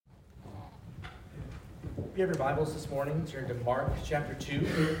If you have your Bibles this morning, turn to Mark chapter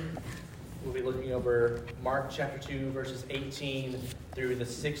 2. We'll be looking over Mark chapter 2, verses 18 through the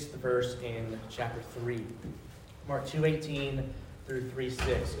 6th verse in chapter 3. Mark 2:18 through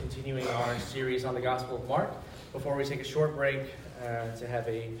 3:6, continuing our series on the Gospel of Mark, before we take a short break to have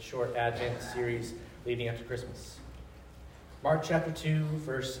a short Advent series leading up to Christmas. Mark chapter 2,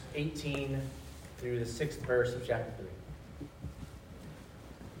 verse 18 through the 6th verse of chapter 3.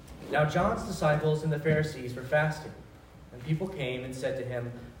 Now John's disciples and the Pharisees were fasting, and people came and said to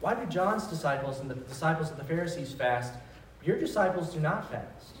him, "Why do John's disciples and the disciples of the Pharisees fast, but your disciples do not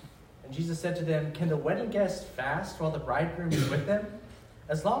fast?" And Jesus said to them, "Can the wedding guests fast while the bridegroom is with them?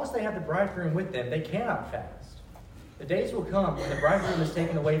 As long as they have the bridegroom with them, they cannot fast. The days will come when the bridegroom is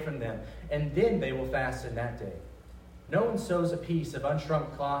taken away from them, and then they will fast in that day. No one sews a piece of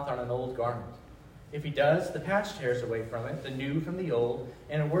unshrunk cloth on an old garment. If he does, the patch tears away from it, the new from the old,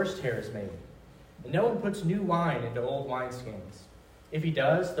 and a worse tear is made. And no one puts new wine into old wineskins. If he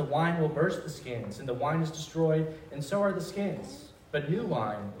does, the wine will burst the skins, and the wine is destroyed, and so are the skins. But new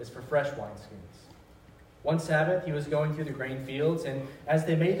wine is for fresh wineskins." One Sabbath he was going through the grain fields, and as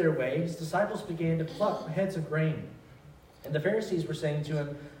they made their way, his disciples began to pluck heads of grain. And the Pharisees were saying to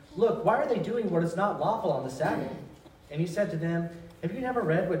him, "Look, why are they doing what is not lawful on the Sabbath?" And he said to them, "Have you never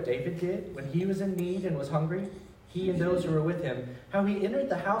read what David did when he was in need and was hungry, he and those who were with him, how he entered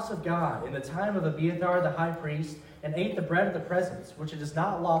the house of God in the time of Abiathar the high priest and ate the bread of the presence, which it is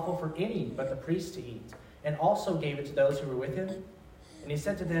not lawful for any but the priest to eat, and also gave it to those who were with him?" And he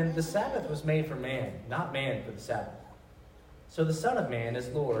said to them, "The Sabbath was made for man, not man for the Sabbath. So the Son of Man is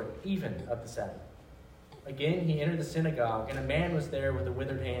Lord even of the Sabbath." Again he entered the synagogue, and a man was there with a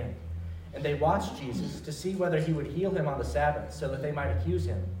withered hand. And they watched Jesus to see whether he would heal him on the Sabbath, so that they might accuse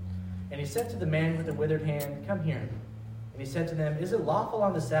him. And he said to the man with the withered hand, "Come here." And he said to them, "Is it lawful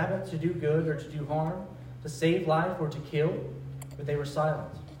on the Sabbath to do good or to do harm, to save life or to kill?" But they were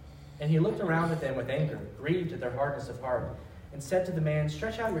silent. And he looked around at them with anger, grieved at their hardness of heart, and said to the man,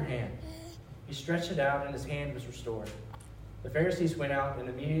 "Stretch out your hand." He stretched it out, and his hand was restored. The Pharisees went out and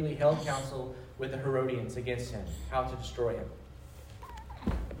immediately held counsel with the Herodians against him, how to destroy him.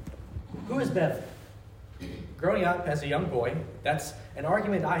 Who is better? Growing up as a young boy, that's an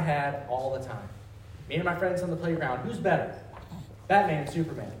argument I had all the time. Me and my friends on the playground, who's better? Batman,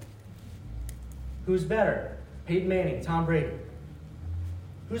 Superman. Who's better? Peyton Manning, Tom Brady.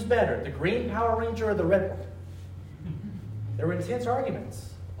 Who's better, the Green Power Ranger or the Red one? There were intense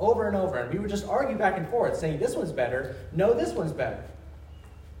arguments over and over, and we would just argue back and forth, saying this one's better, no, this one's better.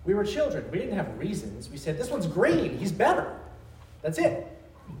 We were children. We didn't have reasons. We said, this one's green, he's better. That's it.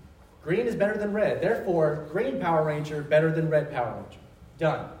 Green is better than red. Therefore, Green Power Ranger better than Red Power Ranger.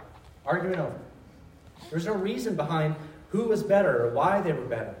 Done. Argument over. There's no reason behind who was better or why they were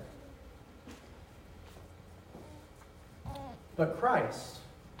better. But Christ,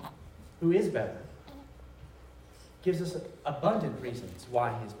 who is better, gives us abundant reasons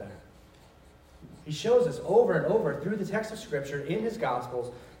why he is better. He shows us over and over through the text of Scripture in his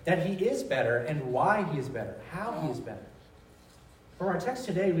Gospels that he is better and why he is better, how he is better. From our text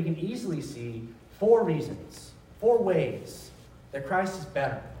today, we can easily see 4 reasons, 4 ways that Christ is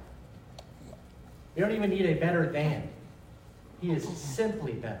better. We don't even need a better than. He is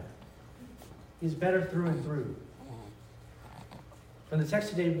simply better. He's better through and through. From the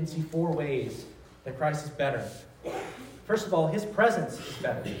text today, we can see 4 ways that Christ is better. First of all, his presence is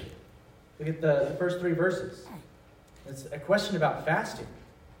better. Look at the first 3 verses. It's a question about fasting.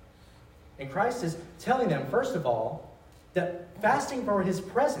 And Christ is telling them, first of all, that fasting for his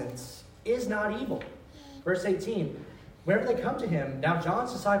presence is not evil. Verse 18, whenever they come to him, now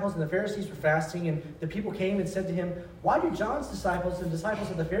John's disciples and the Pharisees were fasting, and the people came and said to him, "Why do John's disciples and disciples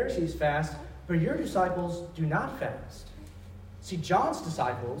of the Pharisees fast, but your disciples do not fast?" See, John's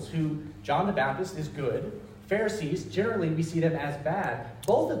disciples, who John the Baptist is good, Pharisees, generally we see them as bad.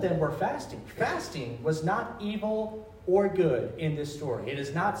 Both of them were fasting. Fasting was not evil or good in this story. It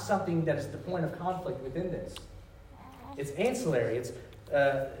is not something that is the point of conflict within this. It's ancillary. It's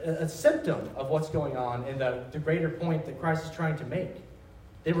a symptom of what's going on and the greater point that Christ is trying to make.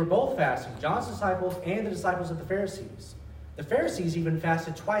 They were both fasting, John's disciples and the disciples of the Pharisees. The Pharisees even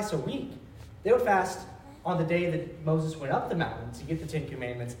fasted twice a week. They would fast on the day that Moses went up the mountain to get the 10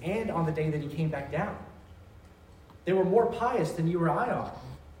 Commandments and on the day that he came back down. They were more pious than you or I are.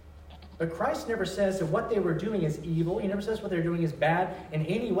 But Christ never says that what they were doing is evil. He never says what they're doing is bad in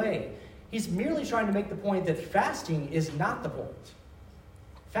any way. He's merely trying to make the point that fasting is not the point.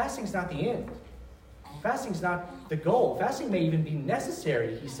 Fasting's not the end. Fasting's not the goal. Fasting may even be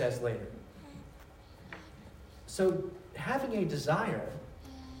necessary, he says later. So having a desire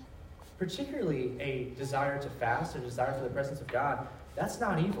particularly a desire to fast, a desire for the presence of God, that's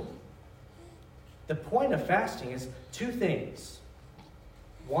not evil. The point of fasting is two things.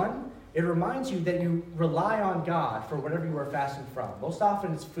 One, it reminds you that you rely on God for whatever you are fasting from. Most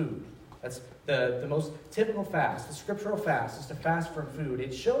often it's food. That's the most typical fast, the scriptural fast, is to fast from food.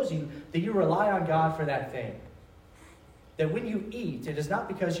 It shows you that you rely on God for that thing. That when you eat, it is not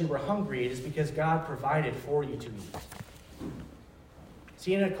because you were hungry, it is because God provided for you to eat.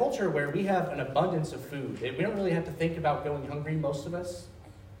 See, in a culture where we have an abundance of food, we don't really have to think about going hungry, most of us.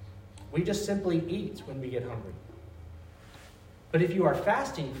 We just simply eat when we get hungry. But if you are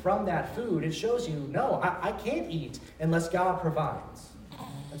fasting from that food, it shows you, no, I can't eat unless God provides.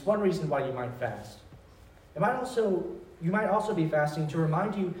 That's one reason why you might fast. You might also be fasting to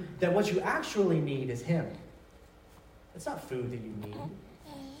remind you that what you actually need is Him. It's not food that you need.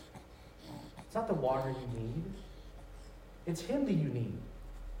 It's not the water you need. It's Him that you need.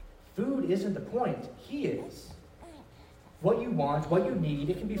 Food isn't the point. He is. What you want, what you need,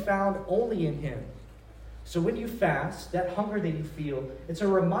 it can be found only in Him. So when you fast, that hunger that you feel, it's a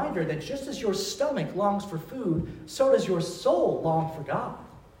reminder that just as your stomach longs for food, so does your soul long for God.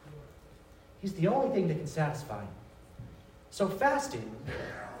 He's the only thing that can satisfy you. So fasting,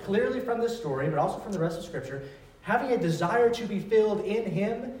 clearly from this story, but also from the rest of Scripture, having a desire to be filled in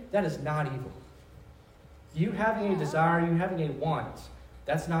Him, that is not evil. You having a desire, you having a want,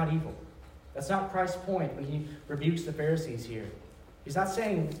 that's not evil. That's not Christ's point when He rebukes the Pharisees here. He's not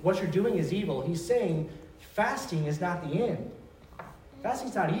saying what you're doing is evil. He's saying fasting is not the end.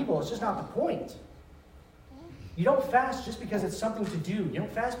 Fasting's not evil. It's just not the point. You don't fast just because it's something to do. You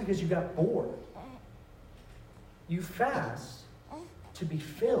don't fast because you got bored. You fast to be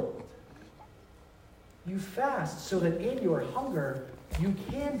filled. You fast so that in your hunger, you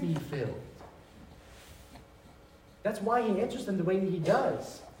can be filled. That's why He enters them the way that He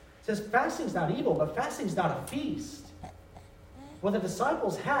does. He says fasting's not evil, but fasting's not a feast. What the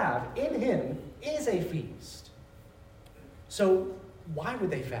disciples have in Him is a feast. So why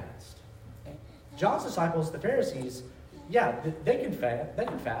would they fast? John's disciples, the Pharisees, yeah, they can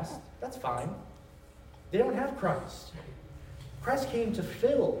fast. That's fine. They don't have Christ. Christ came to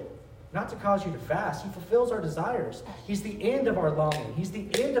fill, not to cause you to fast. He fulfills our desires. He's the end of our longing. He's the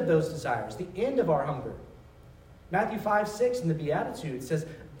end of those desires, the end of our hunger. Matthew 5:6 in the Beatitudes says,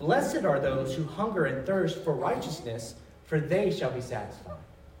 "Blessed are those who hunger and thirst for righteousness, for they shall be satisfied."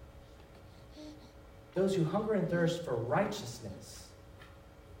 Those who hunger and thirst for righteousness,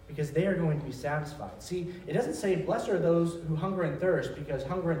 because they are going to be satisfied. See, it doesn't say, blessed are those who hunger and thirst, because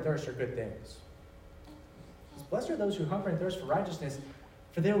hunger and thirst are good things. It's blessed are those who hunger and thirst for righteousness,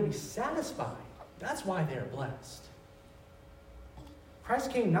 for they will be satisfied. That's why they are blessed.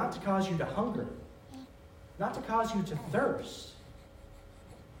 Christ came not to cause you to hunger, not to cause you to thirst,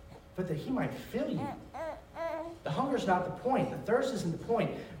 but that He might fill you. The hunger is not the point. The thirst isn't the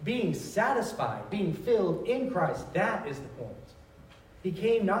point. Being satisfied, being filled in Christ, that is the point. He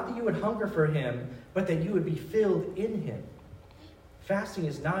came not that you would hunger for Him, but that you would be filled in Him. Fasting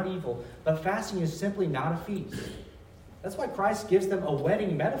is not evil, but fasting is simply not a feast. That's why Christ gives them a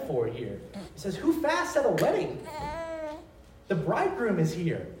wedding metaphor here. He says, who fasts at a wedding? The bridegroom is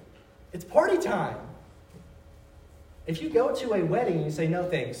here. It's party time. If you go to a wedding and you say, no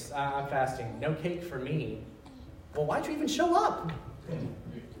thanks, I'm fasting, no cake for me, well, why'd you even show up?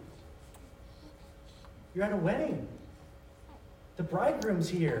 You're at a wedding. The bridegroom's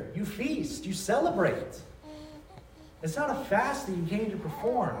here. You feast. You celebrate. It's not a fast that you came to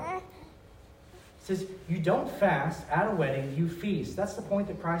perform. It says you don't fast at a wedding, you feast. That's the point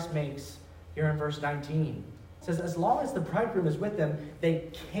that Christ makes here in verse 19. It says as long as the bridegroom is with them, they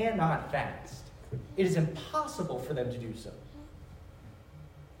cannot fast. It is impossible for them to do so.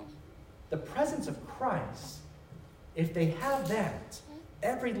 The presence of Christ, if they have that,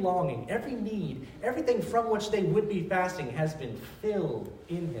 every longing, every need, everything from which they would be fasting has been filled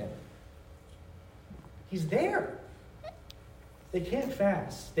in Him. He's there. They can't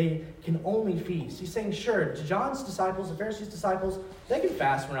fast. They can only feast. He's saying, sure, to John's disciples, the Pharisees' disciples, they can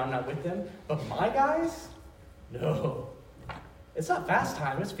fast when I'm not with them. But my guys? No. It's not fast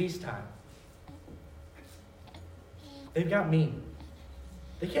time, it's feast time. They've got me.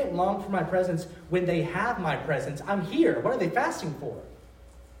 They can't long for my presence when they have my presence. I'm here. What are they fasting for?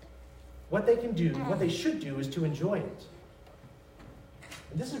 What they can do, what they should do, is to enjoy it.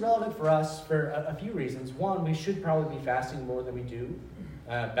 And this is relevant for us for a few reasons. One, we should probably be fasting more than we do.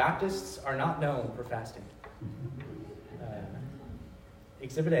 Baptists are not known for fasting.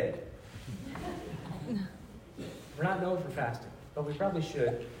 Exhibit A. We're not known for fasting, but we probably should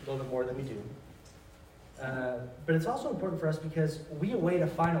a little bit more than we do. but it's also important for us because we await a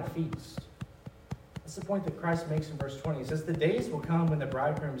final feast. That's the point that Christ makes in verse 20. He says, the days will come when the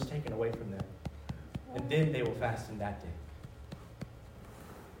bridegroom is taken away from them, and then they will fast in that day.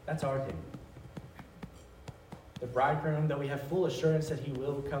 That's our day. The bridegroom, though we have full assurance that he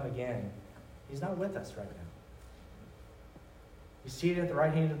will come again, he's not with us right now. He's seated at the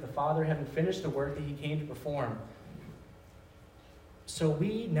right hand of the Father, having finished the work that he came to perform. So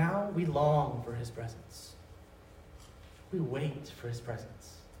we long for his presence. We wait for his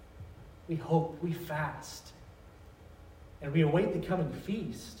presence. We hope, we fast, and we await the coming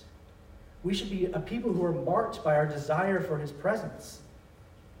feast. We should be a people who are marked by our desire for his presence.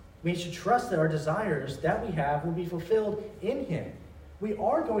 We should trust that our desires that we have will be fulfilled in him. We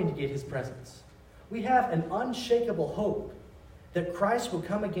are going to get his presence. We have an unshakable hope that Christ will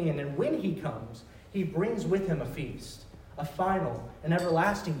come again, and when he comes, he brings with him a feast, a final and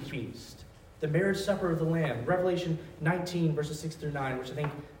everlasting feast, the marriage supper of the Lamb, Revelation 19, verses 6 through 9, which I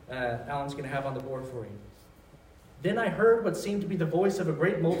think Alan's going to have on the board for you. Then I heard what seemed to be the voice of a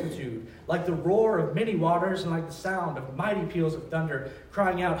great multitude, like the roar of many waters and like the sound of mighty peals of thunder,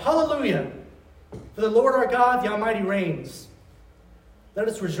 crying out, Hallelujah! For the Lord our God, the Almighty, reigns. Let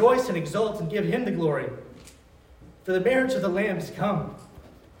us rejoice and exult and give him the glory. For the marriage of the Lamb is come,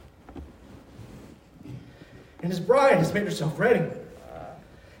 and his bride has made herself ready.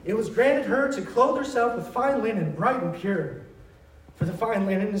 It was granted her to clothe herself with fine linen, bright and pure. For the fine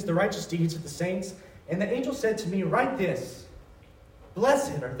linen is the righteous deeds of the saints. And the angel said to me, write this,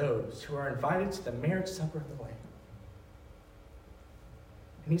 blessed are those who are invited to the marriage supper of the Lamb.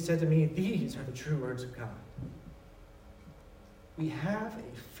 And he said to me, these are the true words of God. We have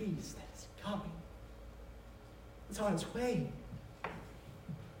a feast that is coming. It's on its way.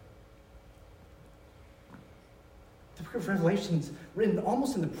 The book of Revelation is written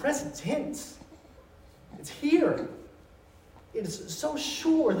almost in the present tense. It's here. It is so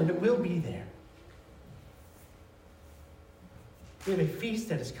sure that it will be there. We have a feast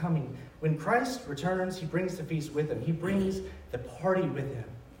that is coming. When Christ returns, he brings the feast with him. He brings the party with him.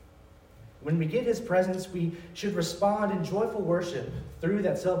 When we get his presence, we should respond in joyful worship through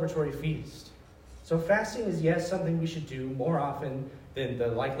that celebratory feast. So fasting is, yes, something we should do more often than the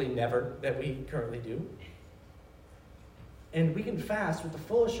likely never that we currently do. And we can fast with the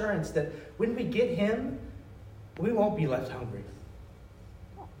full assurance that when we get him, we won't be left hungry.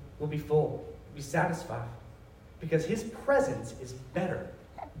 We'll be full, we'll be satisfied, because his presence is better.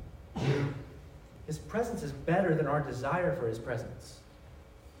 His presence is better than our desire for his presence.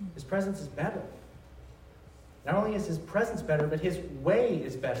 His presence is better. Not only is his presence better, but his way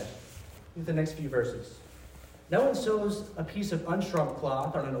is better. Look at the next few verses. No one sews a piece of unshrunk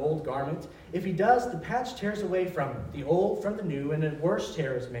cloth on an old garment. If he does, the patch tears away from it, the old from the new, and a worse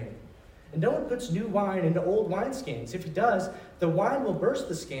tear is made. And no one puts new wine into old wineskins. If he does, the wine will burst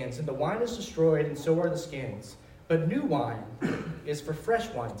the skins, and the wine is destroyed, and so are the skins. But new wine is for fresh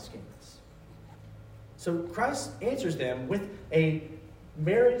wineskins. So Christ answers them with a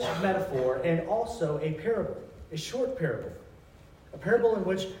marriage metaphor and also a parable, a short parable. A parable in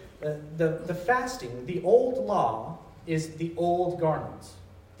which the fasting, the old law, is the old garment,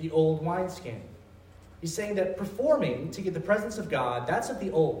 the old wineskin. He's saying that performing to get the presence of God, that's of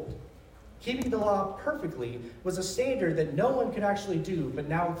the old. Keeping the law perfectly was a standard that no one could actually do, but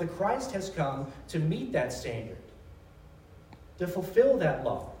now the Christ has come to meet that standard, to fulfill that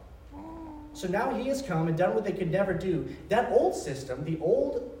law. So now he has come and done what they could never do. That old system, the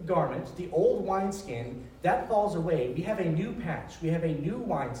old garment, the old wineskin, that falls away. We have a new patch. We have a new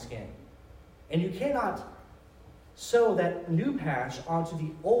wineskin. And you cannot sew that new patch onto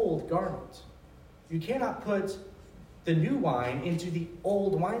the old garment. You cannot put the new wine into the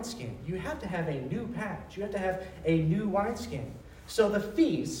old wineskin. You have to have a new patch. You have to have a new wineskin. So the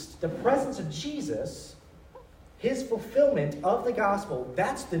feast, the presence of Jesus, his fulfillment of the gospel,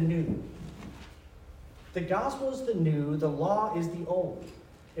 that's the new. The gospel is the new, the law is the old.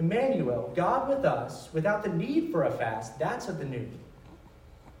 Emmanuel, God with us, without the need for a fast, that's of the new.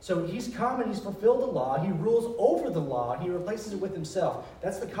 So he's come and he's fulfilled the law. He rules over the law. He replaces it with himself.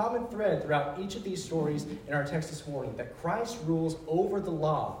 That's the common thread throughout each of these stories in our text this morning, that Christ rules over the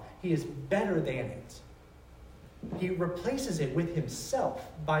law. He is better than it. He replaces it with himself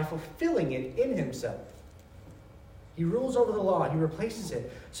by fulfilling it in himself. He rules over the law. He replaces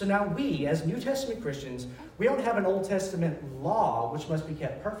it. So now we, as New Testament Christians, we don't have an Old Testament law which must be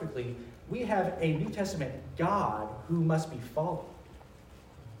kept perfectly. We have a New Testament God who must be followed.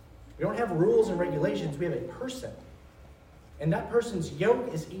 We don't have rules and regulations. We have a person. And that person's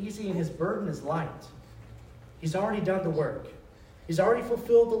yoke is easy and his burden is light. He's already done the work. He's already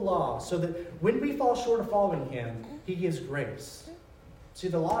fulfilled the law so that when we fall short of following him, he gives grace. See,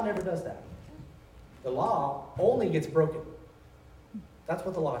 the law never does that. The law only gets broken. That's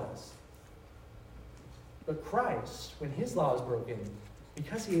what the law does. But Christ, when his law is broken,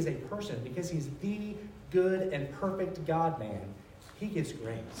 because he is a person, because he's the good and perfect God-man, he gives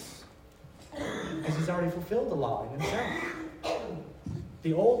grace. Because he's already fulfilled the law in himself.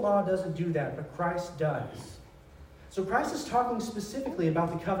 The old law doesn't do that, but Christ does. So Christ is talking specifically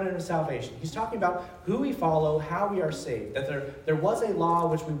about the covenant of salvation. He's talking about who we follow, how we are saved. That there was a law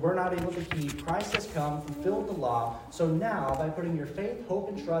which we were not able to keep. Christ has come, fulfilled the law. So now, by putting your faith, hope,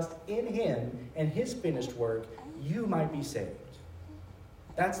 and trust in him and his finished work, you might be saved.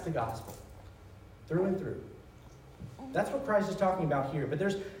 That's the gospel. Through and through. That's what Christ is talking about here. But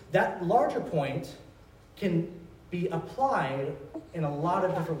there's that larger point can be applied in a lot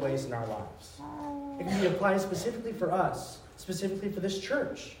of different ways in our lives. It can be applied specifically for us, specifically for this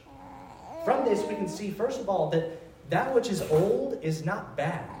church. From this, we can see, first of all, that which is old is not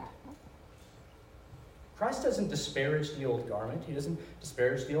bad. Christ doesn't disparage the old garment. He doesn't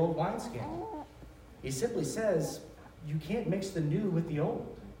disparage the old wineskin. He simply says, you can't mix the new with the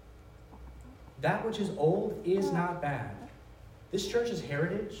old. That which is old is not bad. This church's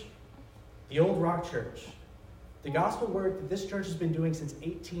heritage, the Old Rock Church, the gospel work that this church has been doing since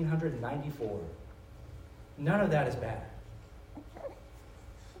 1894, none of that is bad.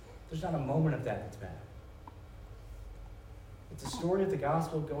 There's not a moment of that that's bad. It's a story of the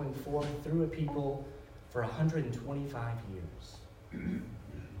gospel going forth through a people for 125 years.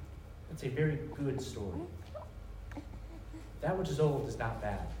 It's a very good story. That which is old is not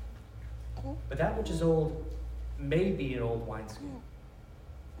bad. But that which is old may be an old wineskin.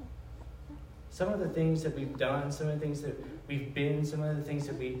 Some of the things that we've done, some of the things that we've been, some of the things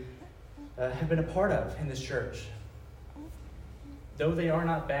that we have been a part of in this church, though they are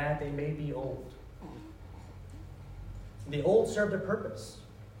not bad, they may be old. The old served a purpose.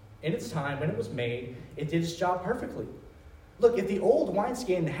 In its time, when it was made, it did its job perfectly. Look, if the old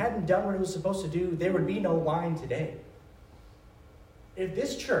wineskin hadn't done what it was supposed to do, there would be no wine today. If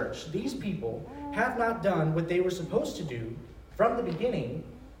this church, these people, have not done what they were supposed to do from the beginning,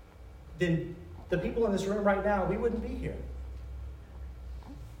 then the people in this room right now, we wouldn't be here.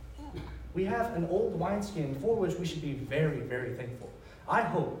 We have an old wineskin for which we should be very, very thankful. I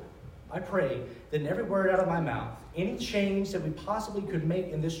hope, I pray that in every word out of my mouth, any change that we possibly could make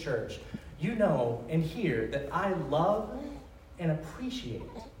in this church, you know and hear that I love and appreciate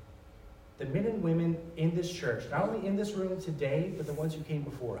the men and women in this church, not only in this room today, but the ones who came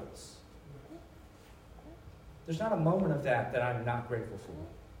before us. There's not a moment of that I'm not grateful for.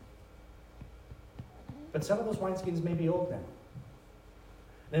 But some of those wineskins may be old now.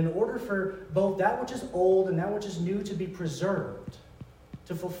 And in order for both that which is old and that which is new to be preserved,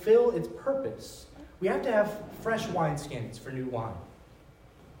 to fulfill its purpose, we have to have fresh wineskins for new wine.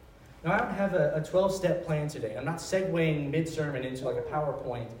 Now, I don't have a 12-step plan today. I'm not segueing mid-sermon into like a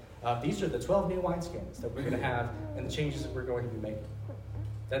PowerPoint. These are the 12 new wineskins that we're going to have and the changes that we're going to be making.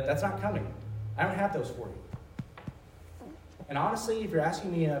 That's not coming. I don't have those for you. And honestly, if you're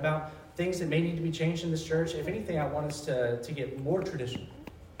asking me about things that may need to be changed in this church, if anything, I want us to get more traditional,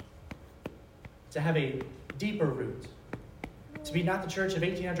 to have a deeper root, to be not the church of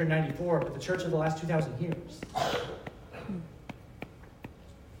 1894, but the church of the last 2,000 years.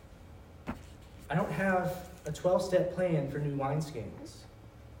 I don't have a 12-step plan for new wineskins.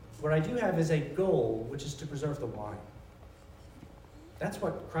 What I do have is a goal, which is to preserve the wine. That's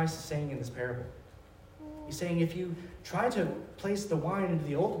what Christ is saying in this parable. He's saying if you try to place the wine into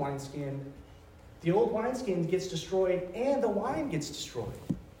the old wineskin gets destroyed and the wine gets destroyed.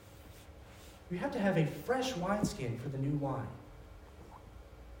 You have to have a fresh wineskin for the new wine.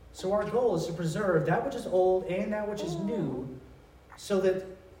 So our goal is to preserve that which is old and that which is new so that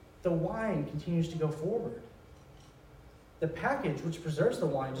the wine continues to go forward. The package which preserves the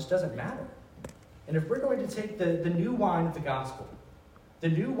wine just doesn't matter. And if we're going to take the new wine of the gospel, the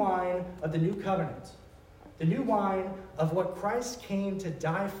new wine of the new covenant, the new wine of what Christ came to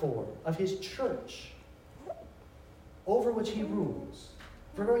die for, of his church, over which he rules,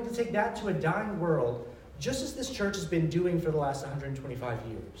 if we're going to take that to a dying world, just as this church has been doing for the last 125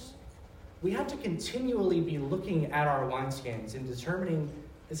 years, we have to continually be looking at our wineskins and determining,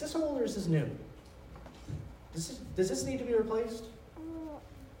 is this old or is this new? Does this need to be replaced?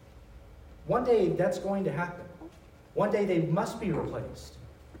 One day that's going to happen. One day they must be replaced.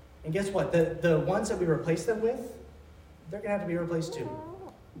 And guess what? The ones that we replace them with, they're going to have to be replaced too.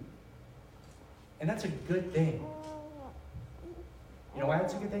 And that's a good thing. You know why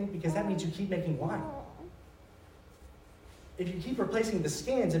that's a good thing? Because that means you keep making wine. if you keep replacing the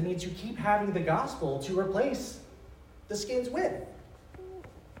skins, it means you keep having the gospel to replace the skins with.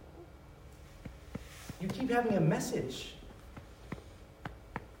 You keep having a message.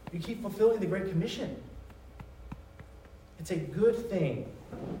 You keep fulfilling the Great Commission. It's a good thing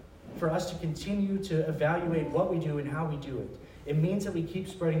for us to continue to evaluate what we do and how we do it. It means that we keep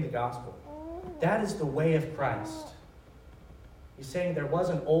spreading the gospel. That is the way of Christ. He's saying there was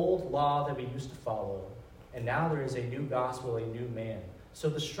an old law that we used to follow, and now there is a new gospel, a new man. So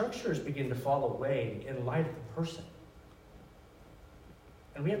the structures begin to fall away in light of the person.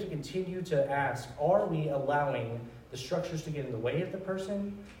 And we have to continue to ask, are we allowing the structures to get in the way of the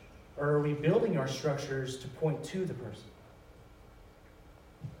person, or are we building our structures to point to the person?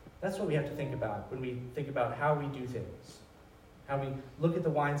 That's what we have to think about when we think about how we do things, how we look at the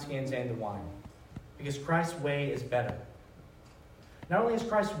wineskins and the wine. Because Christ's way is better. Not only is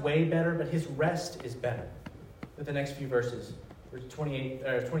Christ's way better, but his rest is better. With the next few verses,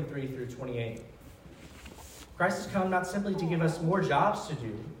 23 through 28. Christ has come not simply to give us more jobs to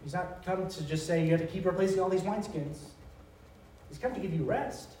do. He's not come to just say you have to keep replacing all these wineskins. He's come to give you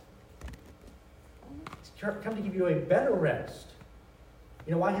rest. He's come to give you a better rest.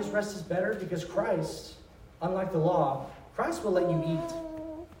 You know why his rest is better? Because Christ, unlike the law, Christ will let you eat.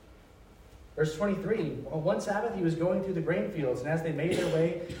 Verse 23, on one Sabbath he was going through the grain fields, and as they made their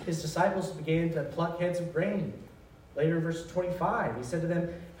way, his disciples began to pluck heads of grain. Later, verse 25, he said to them,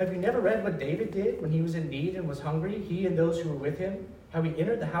 have you never read what David did when he was in need and was hungry, he and those who were with him? How he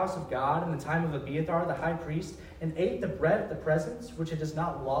entered the house of God in the time of Abiathar the high priest, and ate the bread of the presence, which it is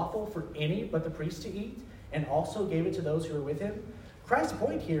not lawful for any but the priest to eat, and also gave it to those who were with him? Christ's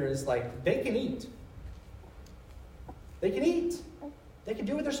point here is like, they can eat. They can eat. They can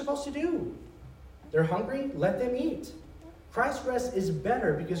do what they're supposed to do. They're hungry, let them eat. Christ's rest is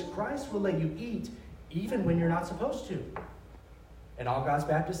better because Christ will let you eat even when you're not supposed to. And all God's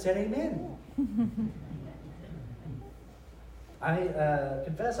Baptists said amen. I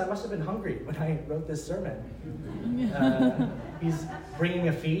confess I must have been hungry when I wrote this sermon. He's bringing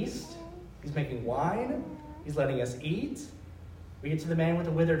a feast. He's making wine. He's letting us eat. We get to the man with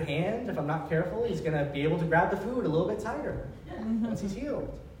the withered hand. If I'm not careful, he's going to be able to grab the food a little bit tighter once he's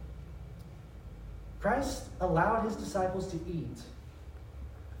healed. Christ allowed his disciples to eat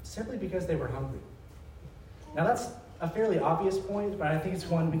simply because they were hungry. Now that's a fairly obvious point, but I think it's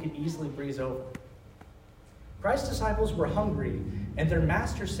one we could easily breeze over. Christ's disciples were hungry, and their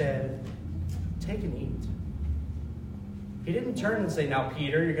master said, take and eat. He didn't turn and say, now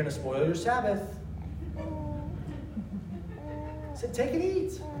Peter, you're going to spoil your Sabbath. He said, take and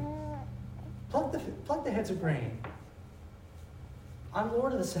eat. Pluck the heads of grain. I'm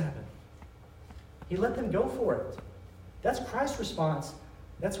Lord of the Sabbath. He let them go for it. That's Christ's response.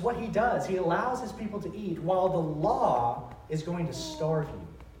 That's what he does. He allows his people to eat while the law is going to starve you.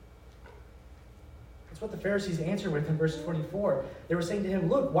 That's what the Pharisees answer with in verse 24. They were saying to him,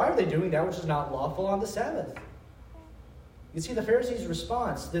 look, why are they doing that which is not lawful on the Sabbath? You see the Pharisees'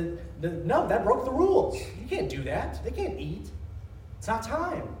 response. No, that broke the rules. You can't do that. They can't eat. It's not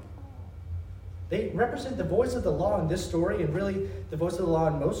time. They represent the voice of the law in this story and really the voice of the law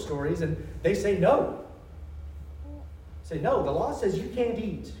in most stories, and they say no. Say, no, the law says you can't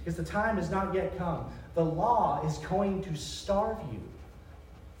eat because the time has not yet come. The law is going to starve you.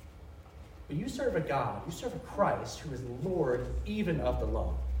 But you serve a God, you serve a Christ who is Lord even of the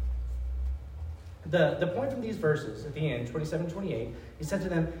law. The point from these verses at the end, 27 and 28, he said to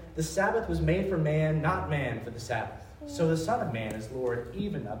them, the Sabbath was made for man, not man for the Sabbath. So the Son of Man is Lord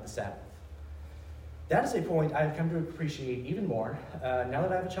even of the Sabbath. That is a point I've come to appreciate even more now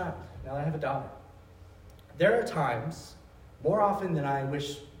that I have a child, now that I have a daughter. There are times, more often than I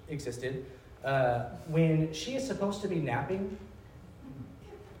wish existed, when she is supposed to be napping,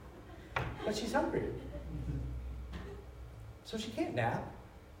 but she's hungry. So she can't nap.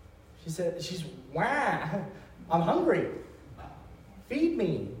 She's, wah, I'm hungry. Feed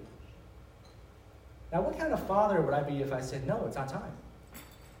me. Now, what kind of father would I be if I said, no, it's not time?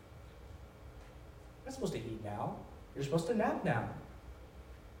 You're not supposed to eat now. You're supposed to nap now.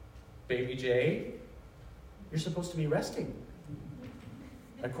 Baby Jay, you're supposed to be resting.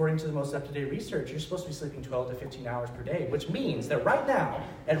 According to the most up-to-date research, you're supposed to be sleeping 12 to 15 hours per day, which means that right now,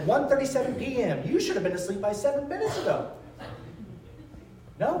 at 1:37 p.m., you should have been asleep by 7 minutes ago.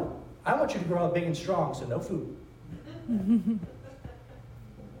 No, I want you to grow up big and strong, so no food.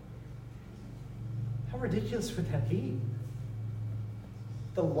 How ridiculous would that be?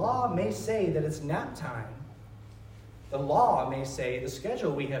 The law may say that it's nap time. The law may say, the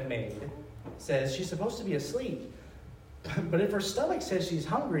schedule we have made says she's supposed to be asleep. But if her stomach says she's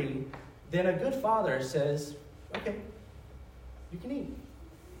hungry, then a good father says, okay, You can eat.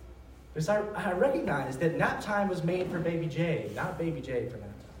 Because I recognize that nap time was made for baby J, not baby J for nap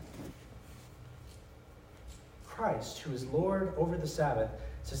time. Christ, who is Lord over the Sabbath,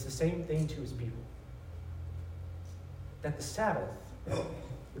 says the same thing to his people. That the Sabbath,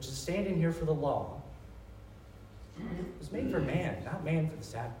 which is standing here for the law, was made for man, not man for the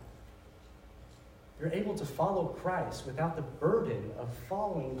Sabbath. You're able to follow Christ without the burden of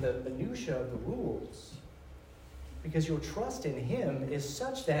following the minutiae of the rules. Because your trust in him is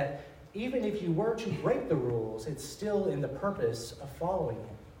such that even if you were to break the rules, it's still in the purpose of following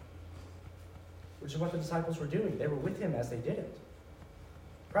him. Which is what the disciples were doing. They were with him as they did it.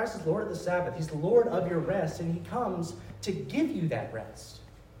 Christ is Lord of the Sabbath. He's the Lord of your rest, and he comes to give you that rest.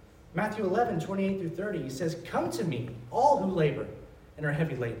 Matthew 11:28-30, he says, "Come to me, all who labor and are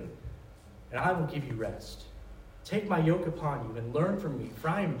heavy laden, and I will give you rest. Take my yoke upon you and learn from me, for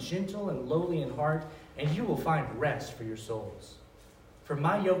I am gentle and lowly in heart, and you will find rest for your souls. For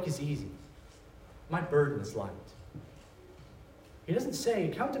my yoke is easy, my burden is light." He doesn't say,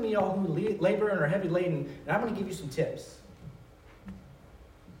 "Come to me, all who labor and are heavy laden, and I'm going to give you some tips."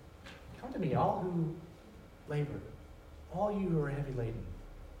 Come to me, all who labor, all you who are heavy laden,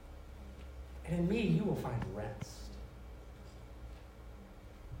 and in me you will find rest.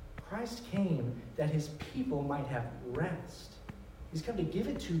 Christ came that his people might have rest. He's come to give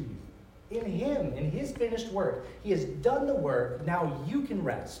it to you. In him, in his finished work, he has done the work. Now you can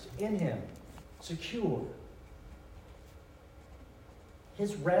rest in him, secure.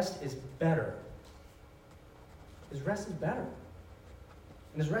 His rest is better. His rest is better.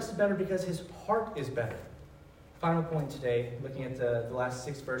 And his rest is better because his heart is better. Final point today, looking at the last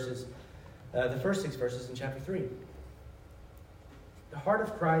 6 verses, the first 6 verses in chapter 3. The heart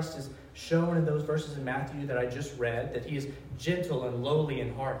of Christ is shown in those verses in Matthew that I just read, that he is gentle and lowly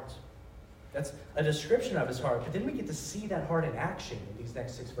in heart. That's a description of his heart. But then we get to see that heart in action in these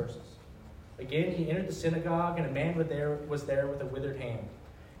next 6 verses. Again, he entered the synagogue, and a man was there with a withered hand.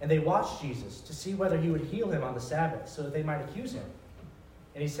 And they watched Jesus to see whether he would heal him on the Sabbath, so that they might accuse him.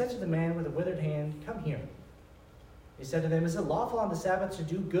 And he said to the man with the withered hand, "Come here." He said to them, "Is it lawful on the Sabbath to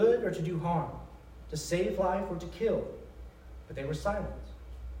do good or to do harm, to save life or to kill?" But they were silent.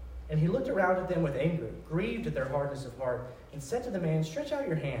 And he looked around at them with anger, grieved at their hardness of heart, and said to the man, "Stretch out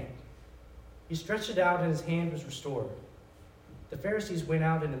your hand." He stretched it out, and his hand was restored. The Pharisees went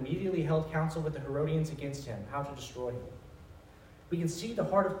out and immediately held counsel with the Herodians against him, how to destroy him. We can see the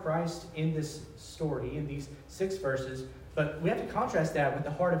heart of Christ in this story, in these 6 verses, but we have to contrast that with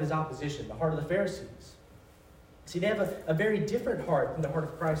the heart of his opposition, the heart of the Pharisees. See, they have a very different heart than the heart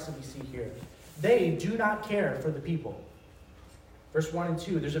of Christ that we see here. They do not care for the people. Verse 1 and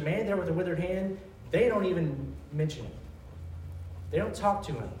 2, there's a man there with a withered hand. They don't even mention him. They don't talk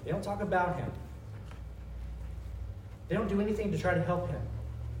to him. They don't talk about him. They don't do anything to try to help him.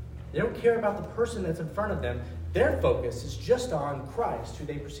 They don't care about the person that's in front of them. Their focus is just on Christ, who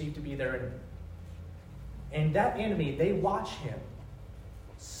they perceive to be their enemy. And that enemy, they watch him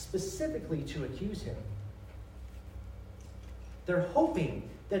specifically to accuse him. They're hoping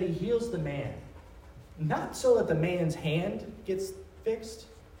that he heals the man, not so that the man's hand gets fixed,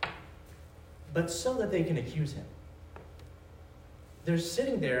 but so that they can accuse him. They're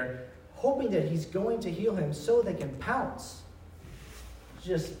sitting there hoping that he's going to heal him so they can pounce.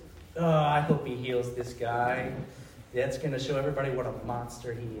 Just, I hope he heals this guy. That's going to show everybody what a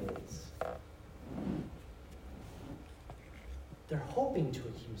monster he is. They're hoping to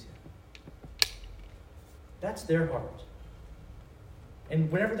accuse him. That's their heart.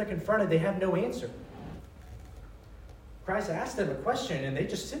 And whenever they're confronted, they have no answer. Christ asks them a question, and they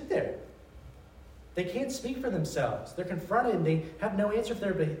just sit there. They can't speak for themselves. They're confronted, and they have no answer for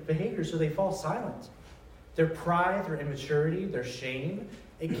their behavior, so they fall silent. Their pride, their immaturity, their shame,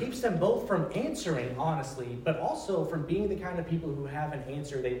 it keeps them both from answering honestly, but also from being the kind of people who have an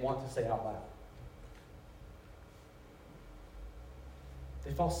answer they want to say out loud.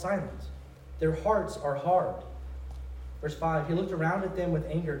 They fall silent. Their hearts are hard. Verse 5, he looked around at them with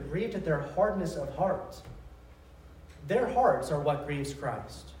anger, grieved at their hardness of heart. Their hearts are what grieves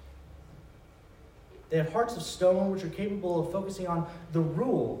Christ. They have hearts of stone which are capable of focusing on the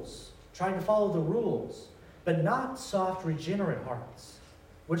rules, trying to follow the rules, but not soft, regenerate hearts,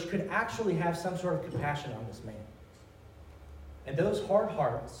 which could actually have some sort of compassion on this man. And those hard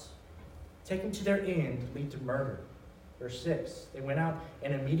hearts, taken to their end, lead to murder. Verse 6, they went out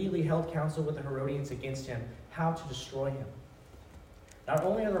and immediately held counsel with the Herodians against him, how to destroy him. Not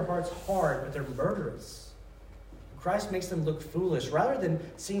only are their hearts hard, but they're murderous. Christ makes them look foolish. Rather than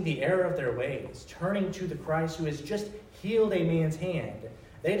seeing the error of their ways, turning to the Christ who has just healed a man's hand,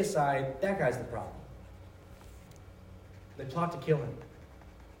 they decide that guy's the problem. They plot to kill him.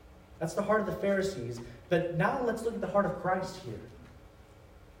 That's the heart of the Pharisees. But now let's look at the heart of Christ here.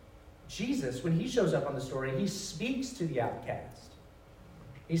 Jesus, when he shows up on the story, he speaks to the outcast.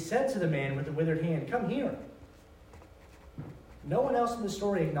 He said to the man with the withered hand, "Come here." No one else in the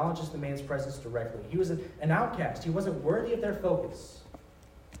story acknowledges the man's presence directly. He was an outcast. He wasn't worthy of their focus.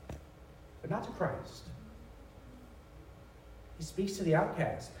 But not to Christ. He speaks to the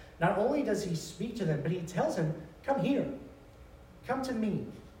outcast. Not only does he speak to them, but he tells him, "Come here. Come to me."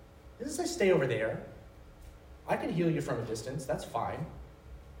 He doesn't say, "Stay over there. I can heal you from a distance. That's fine.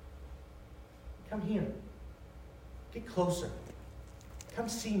 Come here. Get closer. Come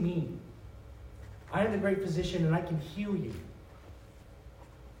see me. I am the great physician, and I can heal you."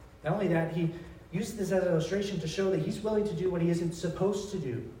 Not only that, he uses this as an illustration to show that he's willing to do what he isn't supposed to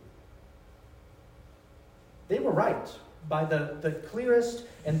do. They were right by the clearest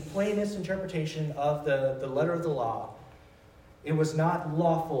and plainest interpretation of the letter of the law. It was not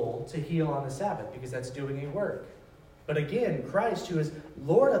lawful to heal on the Sabbath because that's doing a work. But again, Christ, who is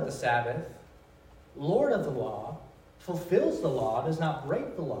Lord of the Sabbath, Lord of the law, fulfills the law, does not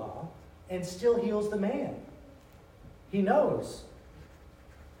break the law, and still heals the man. He knows,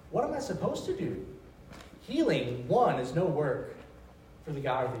 what am I supposed to do? Healing, one, is no work for the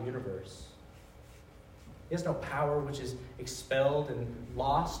God of the universe. He has no power which is expelled and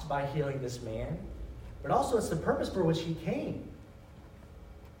lost by healing this man. But also it's the purpose for which he came.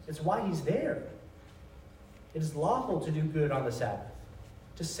 It's why he's there. It is lawful to do good on the Sabbath,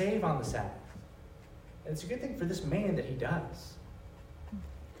 to save on the Sabbath. And it's a good thing for this man that he does.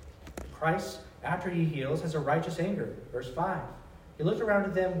 Christ, after he heals, has a righteous anger. Verse 5. He looked around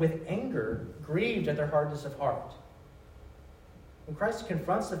at them with anger, grieved at their hardness of heart. When Christ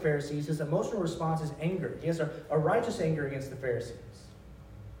confronts the Pharisees, his emotional response is anger. He has a righteous anger against the Pharisees.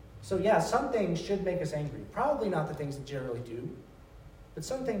 So yeah, some things should make us angry. Probably not the things that generally do, but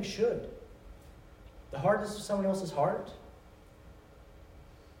some things should. The hardness of someone else's heart,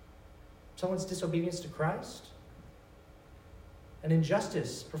 someone's disobedience to Christ, an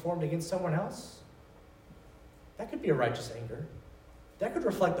injustice performed against someone else, that could be a righteous anger. That could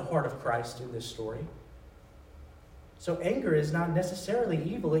reflect the heart of Christ in this story. So anger is not necessarily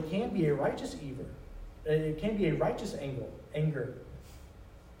evil. It can be a righteous evil. It can be a righteous anger.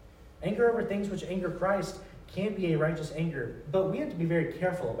 Anger over things which anger Christ can be a righteous anger. But we have to be very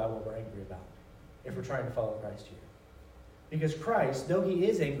careful about what we're angry about if we're trying to follow Christ here. Because Christ, though he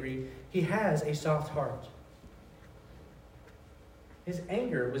is angry, he has a soft heart. His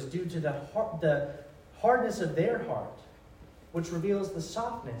anger was due to the hardness of their heart, which reveals the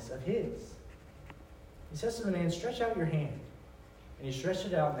softness of his. He says to the man, "Stretch out your hand." And he stretched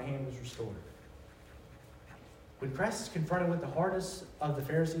it out, and the hand was restored. When Christ is confronted with the hardness of the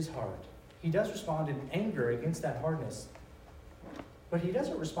Pharisees' heart, he does respond in anger against that hardness. But he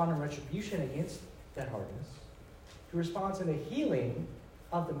doesn't respond in retribution against that hardness. He responds in a healing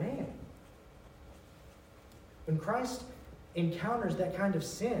of the man. When Christ encounters that kind of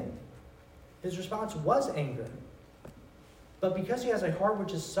sin, his response was anger. But because he has a heart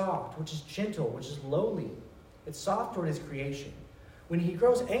which is soft, which is gentle, which is lowly, it's soft toward his creation. When he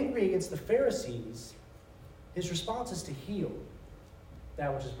grows angry against the Pharisees, his response is to heal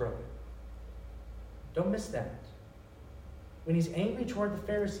that which is broken. Don't miss that. When he's angry toward the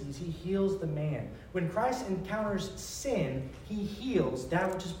Pharisees, he heals the man. When Christ encounters sin, he heals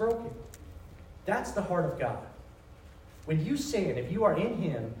that which is broken. That's the heart of God. When you sin, if you are in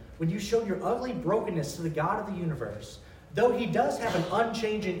him, when you show your ugly brokenness to the God of the universe, though he does have an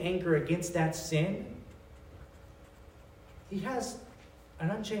unchanging anger against that sin, he has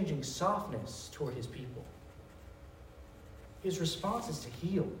an unchanging softness toward his people. His response is to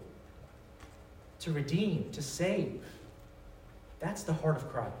heal, to redeem, to save. That's the heart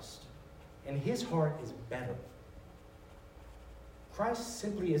of Christ. And his heart is better. Christ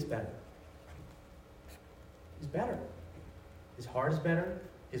simply is better. He's better. His heart is better.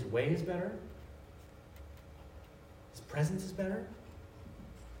 His way is better. His presence is better.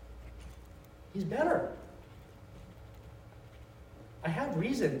 He's better. I have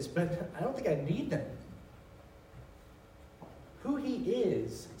reasons, but I don't think I need them. Who he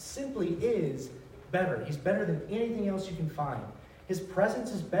is simply is better. He's better than anything else you can find. His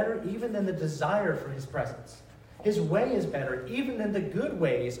presence is better even than the desire for his presence. His way is better even than the good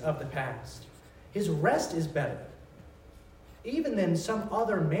ways of the past. His rest is better even than some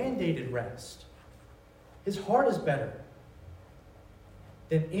other mandated rest. His heart is better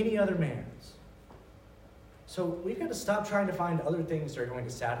than any other man's. So we've got to stop trying to find other things that are going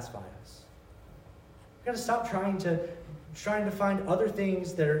to satisfy us. We've got to stop trying to find other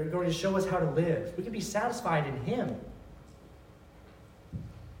things that are going to show us how to live. We can be satisfied in him.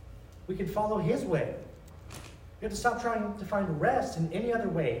 we can follow his way. We have to stop trying to find rest in any other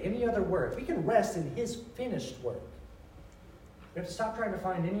way, any other work. We can rest in his finished work. We have to stop trying to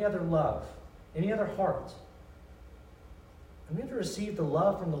find any other love, any other heart. And we have to receive the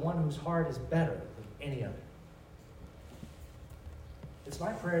love from the one whose heart is better than any other. It's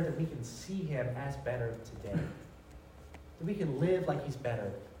my prayer that we can see him as better today. That we can live like he's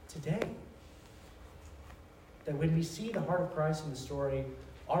better today. That when we see the heart of Christ in the story,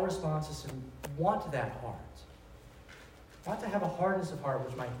 our response is to want that heart. Not to have a hardness of heart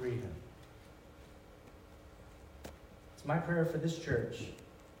which might grieve him. It's my prayer for this church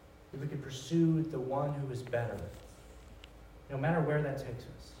that we can pursue the one who is better, no matter where that takes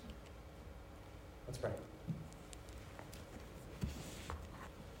us. Let's pray.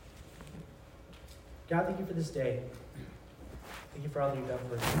 God, thank you for this day. Thank you for all that you've done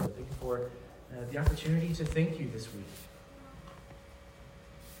for us. Thank you for the opportunity to thank you this week.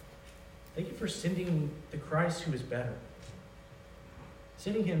 Thank you for sending the Christ who is better.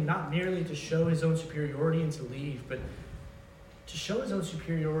 Sending him not merely to show his own superiority and to leave, but to show his own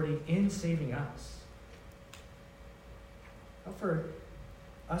superiority in saving us. Help for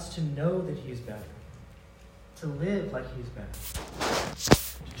us to know that he is better, to live like he is better,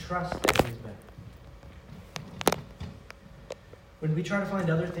 to trust that he is better. When we try to find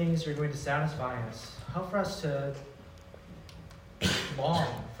other things that are going to satisfy us, help for us to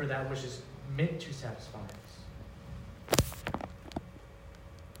long for that which is meant to satisfy us.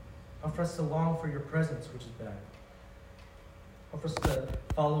 Help for us to long for your presence, which is better. Help for us to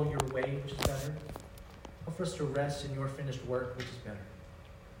follow your way, which is better. Help for us to rest in your finished work, which is better.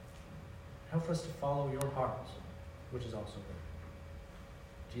 Help for us to follow your heart, which is also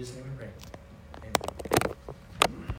better. In Jesus' name we pray. Amen.